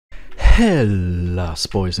Hellas,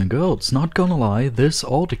 boys and girls. Not gonna lie, this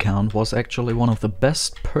alt account was actually one of the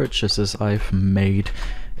best purchases I've made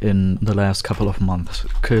in the last couple of months,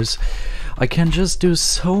 because I can just do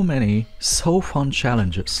so many fun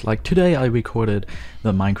challenges. Like today I recorded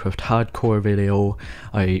the Minecraft hardcore video,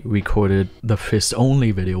 I recorded the fist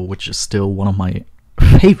only video, which is still one of my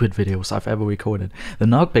favorite videos I've ever recorded, the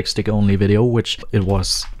knockback stick only video, which it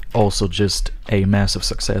was also just a massive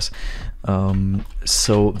success.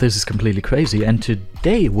 So this is completely crazy, and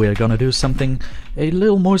today we're gonna do something a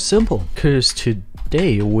little more simple, because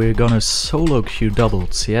today we're gonna solo queue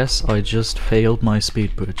doubles. Yes, I just failed my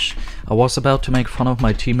speed bridge. I was about to make fun of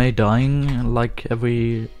my teammate dying like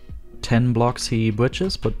every 10 blocks he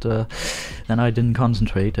bridges, but then I didn't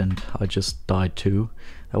concentrate and I just died too.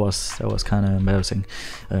 That was kind of embarrassing.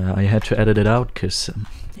 I had to edit it out because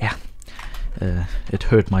yeah, it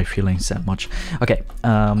hurt my feelings that much. Okay,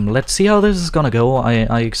 let's see how this is gonna go.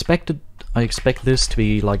 I expect this to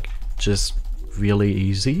be like just really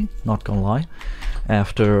easy, not gonna lie.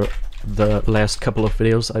 After the last couple of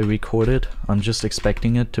videos I recorded, I'm just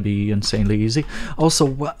expecting it to be insanely easy.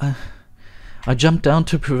 Also, I jumped down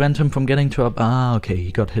to prevent him from getting to up. Ah, okay,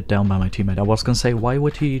 he got hit down by my teammate. I was gonna say, why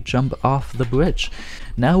would he jump off the bridge?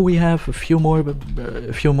 Now we have a few more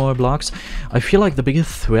blocks. I feel like the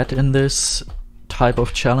biggest threat in this type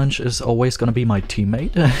of challenge is always gonna be my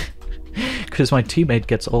teammate, because my teammate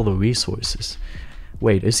gets all the resources.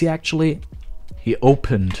 Wait, is he actually? He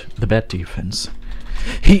opened the bed defense.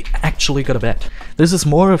 He actually got a bed. This is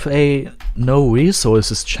more of a no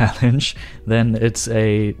resources challenge than it's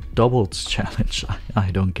a doubles challenge. I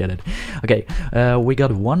don't get it. Okay, we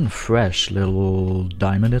got one fresh little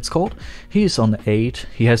diamond, it's called. He's on 8.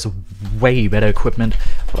 He has way better equipment,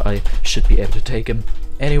 but I should be able to take him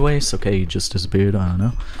anyways. Okay, he just disappeared, I don't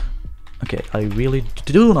know. Okay, I really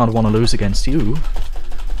do not want to lose against you.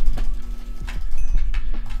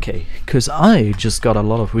 Okay, because I just got a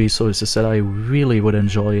lot of resources that I really would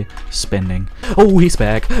enjoy spending. Oh, he's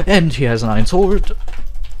back, and he has an iron sword.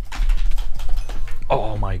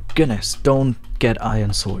 Oh my goodness, don't get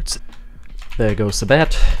iron swords. There goes the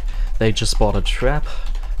bed. They just bought a trap.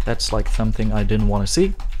 That's like something I didn't want to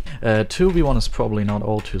see. 2v1 is probably not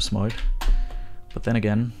all too smart. But then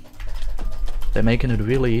again, they're making it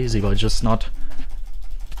really easy by just not...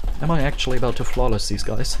 Am I actually about to flawless these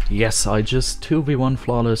guys? Yes, I just 2v1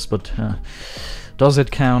 flawless, but does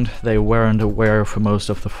it count? They weren't aware for most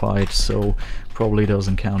of the fight, so probably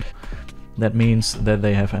doesn't count. That means that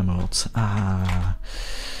they have emeralds. Ah,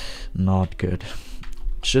 not good.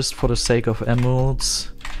 Just for the sake of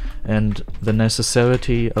emeralds and the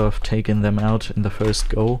necessity of taking them out in the first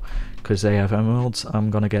go, because they have emeralds,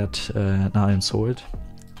 I'm gonna get an iron sword.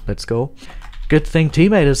 Let's go. Good thing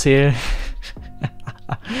teammate is here.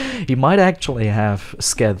 He might actually have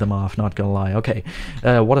scared them off, not gonna lie. Okay,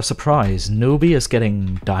 what a surprise. Newbie is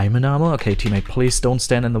getting diamond armor. Okay, teammate, please don't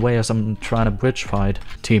stand in the way as I'm trying to bridge fight.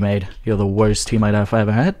 Teammate, you're the worst teammate I've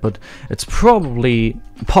ever had, but it's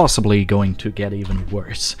possibly going to get even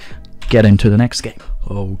worse. Get into the next game.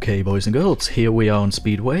 Okay, boys and girls, here we are on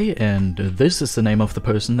Speedway, and this is the name of the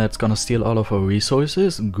person that's gonna steal all of our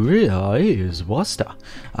resources. Gria is Wasta.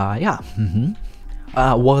 Yeah,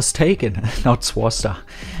 was taken, not Swasta.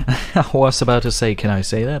 I was about to say, can I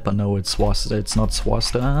say that? But no, it's Swasta. It's not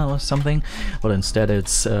Swasta or something, but instead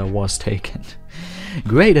it's was taken.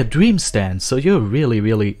 Great, a dream stand. So you're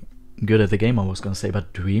really good at the game, I was gonna say,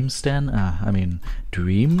 but dream stand? I mean,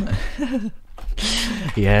 dream?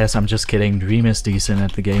 Yes, I'm just kidding. Dream is decent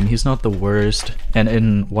at the game. He's not the worst. And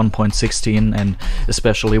in 1.16 and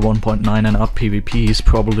especially 1.9 and up PvP, he's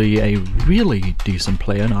probably a really decent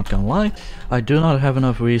player, not gonna lie. I do not have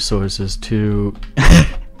enough resources to...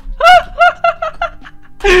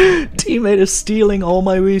 Teammate is stealing all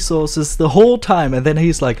my resources the whole time, and then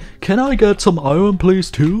he's like, can I get some iron please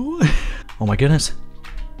too? Oh my goodness.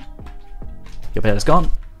 Your bed is gone.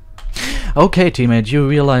 Okay, teammate, you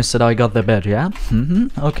realize that I got the bed, yeah?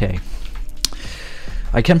 Okay.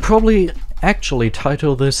 I can probably actually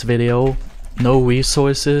title this video No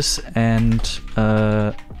Resources and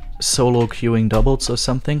Solo Queuing Doubles or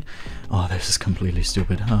something. Oh, this is completely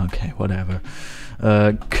stupid. Okay, whatever.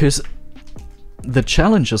 Cause the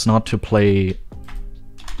challenge is not to play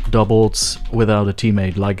doubles without a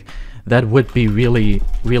teammate. Like, that would be really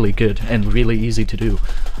good and really easy to do.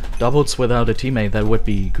 Doubles without a teammate, that would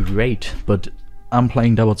be great, but I'm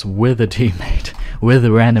playing doubles with a teammate, with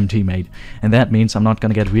a random teammate, and that means I'm not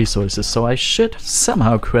gonna get resources, so I should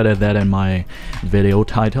somehow credit that in my video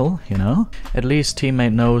title, you know? At least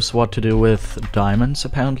teammate knows what to do with diamonds,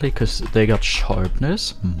 apparently, because they got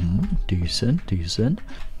sharpness. Decent.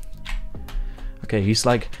 Okay, he's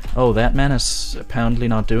like, oh, that man is apparently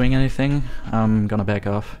not doing anything. I'm gonna back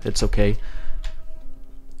off. It's okay.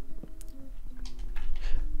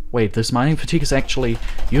 Wait, this mining fatigue is actually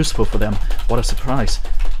useful for them. What a surprise.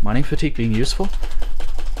 Mining fatigue being useful?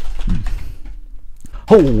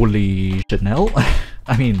 Holy shit, hell.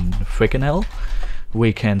 I mean, frickin' hell.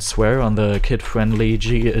 We can swear on the kid-friendly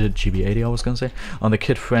GB80, I was gonna say. On the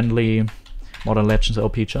kid-friendly Modern Legends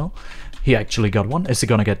LP channel. He actually got one. Is he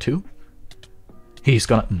gonna get two? He's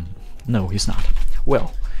gonna... no, he's not.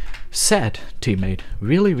 Well, sad, teammate.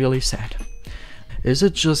 Really, really sad. Is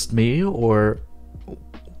it just me, or...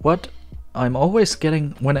 what? I'm always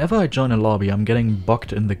getting... whenever I join a lobby, I'm getting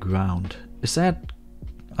bugged in the ground. Is that...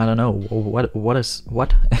 I don't know. What is...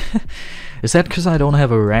 what? Is that because I don't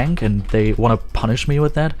have a rank and they want to punish me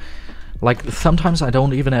with that? Like, sometimes I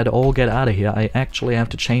don't even at all get out of here. I actually have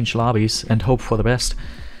to change lobbies and hope for the best.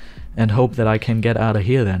 And hope that I can get out of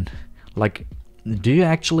here then. Like, do you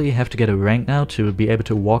actually have to get a rank now to be able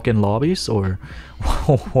to walk in lobbies, or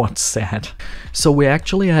what's that? So we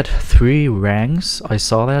actually had 3 ranks. I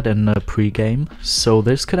saw that in the pre-game. So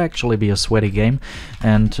this could actually be a sweaty game.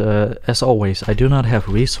 And as always, I do not have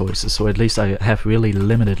resources, so at least I have really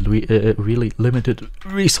limited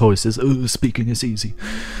resources. Speaking is easy.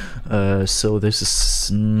 So this is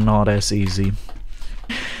not as easy.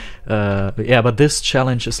 Yeah, but this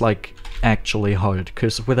challenge is like actually hard,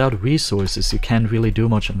 because without resources you can't really do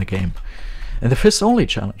much in the game. And the fist only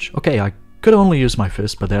challenge. Okay, I could only use my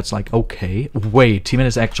fist, but that's like, okay. Wait, teammate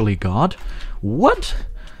is actually God? What?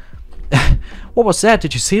 What was that?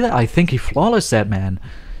 Did you see that? I think he flawless that man.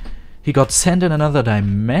 He got sent in another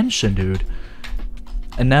dimension, dude.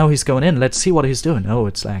 And now he's going in. Let's see what he's doing. Oh,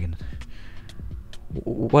 it's lagging.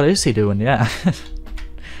 What is he doing? Yeah.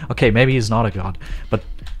 Okay, maybe he's not a god, but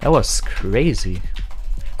that was crazy.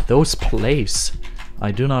 Those plays.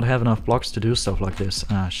 I do not have enough blocks to do stuff like this.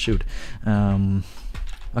 Ah, shoot.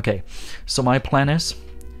 Okay, so my plan is...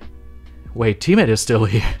 wait, teammate is still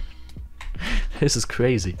here. This is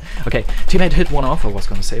crazy. Okay, teammate hit one off, I was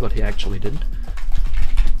gonna say, but he actually didn't.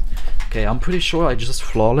 Okay, I'm pretty sure I just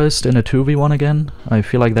flawlessed in a 2v1 again. I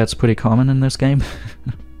feel like that's pretty common in this game.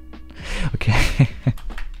 Okay.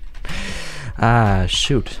 Ah,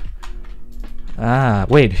 shoot. Ah,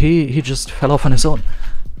 wait, he just fell off on his own.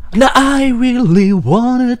 Now I really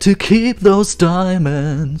wanted to keep those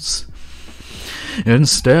diamonds.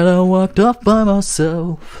 Instead I walked off by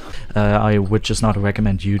myself. I would just not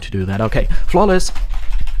recommend you to do that. Okay, flawless.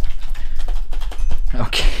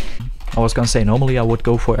 Okay. I was gonna say, normally I would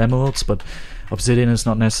go for emeralds, but obsidian is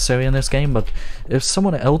not necessary in this game. But if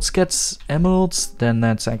someone else gets emeralds, then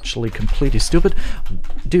that's actually completely stupid.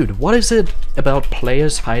 Dude, what is it about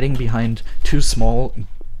players hiding behind 2 small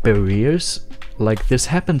barriers? Like, this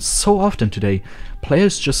happens so often today.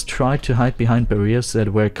 Players just try to hide behind barriers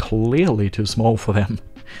that were clearly too small for them.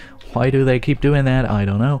 Why do they keep doing that? I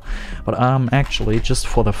don't know. But I'm actually, just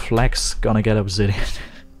for the flex, gonna get obsidian.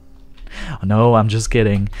 No, I'm just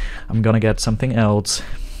kidding. I'm gonna get something else.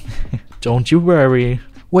 Don't you worry.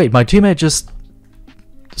 Wait, my teammate just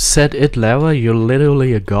said it, Lara, you're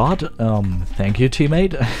literally a god? Thank you,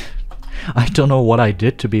 teammate. I don't know what I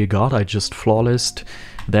did to be a god. I just flawlessed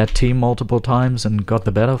that team multiple times and got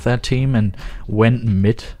the better of that team and went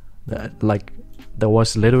mid. Like, there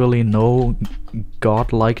was literally no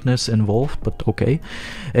godlikeness involved, but okay.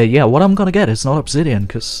 Yeah, what I'm gonna get is not obsidian,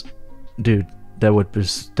 because, dude, that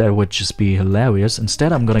would just be hilarious.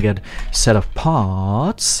 Instead, I'm gonna get set of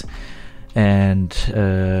parts and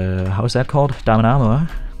how's that called? Diamond armor,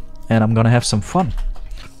 and I'm gonna have some fun.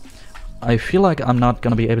 I feel like I'm not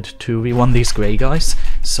gonna be able to 2v1 these grey guys,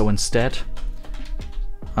 so instead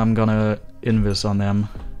I'm gonna invis on them.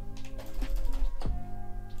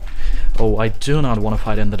 Oh, I do not want to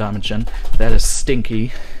fight in the diamond gen. That is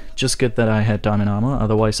stinky. Just good that I had diamond armor,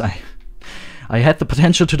 otherwise I had the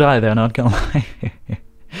potential to die there, not gonna lie.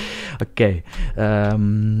 Okay.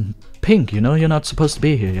 Pink, you know you're not supposed to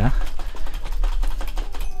be here, yeah?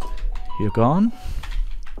 You're gone?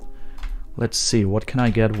 Let's see, what can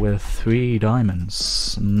I get with 3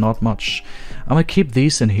 diamonds? Not much. I'm gonna keep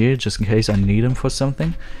these in here just in case I need them for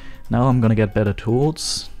something. Now I'm gonna get better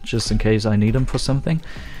tools, just in case I need them for something.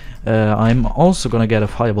 I'm also gonna get a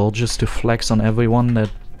fireball just to flex on everyone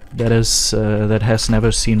that has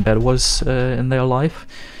never seen BedWars in their life.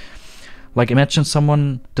 Like, imagine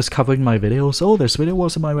someone discovering my videos. Oh, this video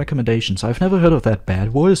was in my recommendations. I've never heard of that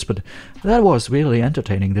BedWars, but that was really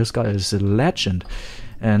entertaining. This guy is a legend.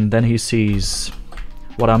 And then he sees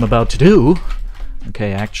what I'm about to do.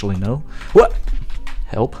 Okay, actually no. What?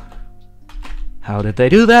 Help. How did they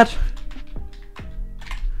do that?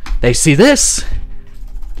 They see this.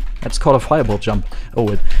 That's called a fireball jump. Oh,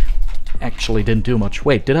 it actually didn't do much.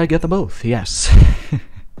 Wait, did I get them both? Yes.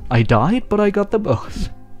 I died, but I got them both.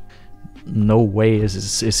 No way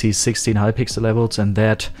is he 16 Hypixel levels and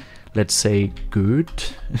that, let's say, good?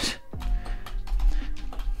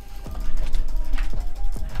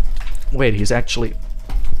 Wait, he's actually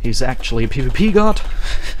a PvP god?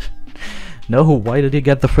 No, why did he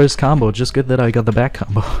get the first combo? Just good that I got the back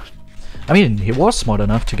combo. I mean, he was smart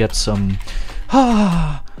enough to get some...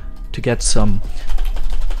 Oh,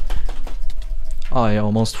 I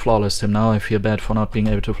almost flawlessed him. Now I feel bad for not being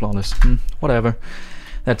able to flawless. Whatever.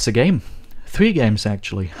 That's a game. 3 games,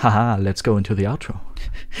 actually. Haha, let's go into the outro.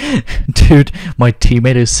 Dude, my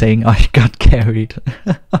teammate is saying I got carried.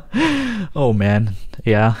 Oh, man.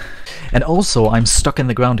 Yeah. And also, I'm stuck in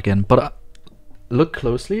the ground again. But look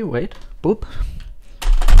closely. Wait. Boop.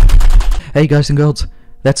 Hey, guys and girls.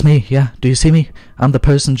 That's me. Yeah. Do you see me? I'm the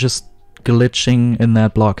person just glitching in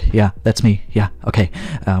that block. Yeah, that's me. Yeah, okay.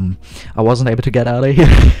 I wasn't able to get out of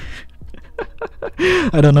here.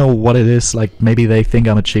 I don't know what it is, like maybe they think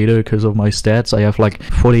I'm a cheater because of my stats. I have like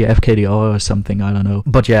 40 FKDR or something, I don't know.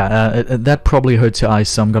 But yeah, that probably hurts your eyes,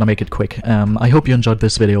 so I'm gonna make it quick. I hope you enjoyed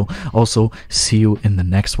this video. Also, see you in the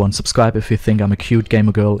next one. Subscribe if you think I'm a cute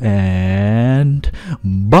gamer girl, and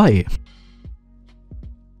bye!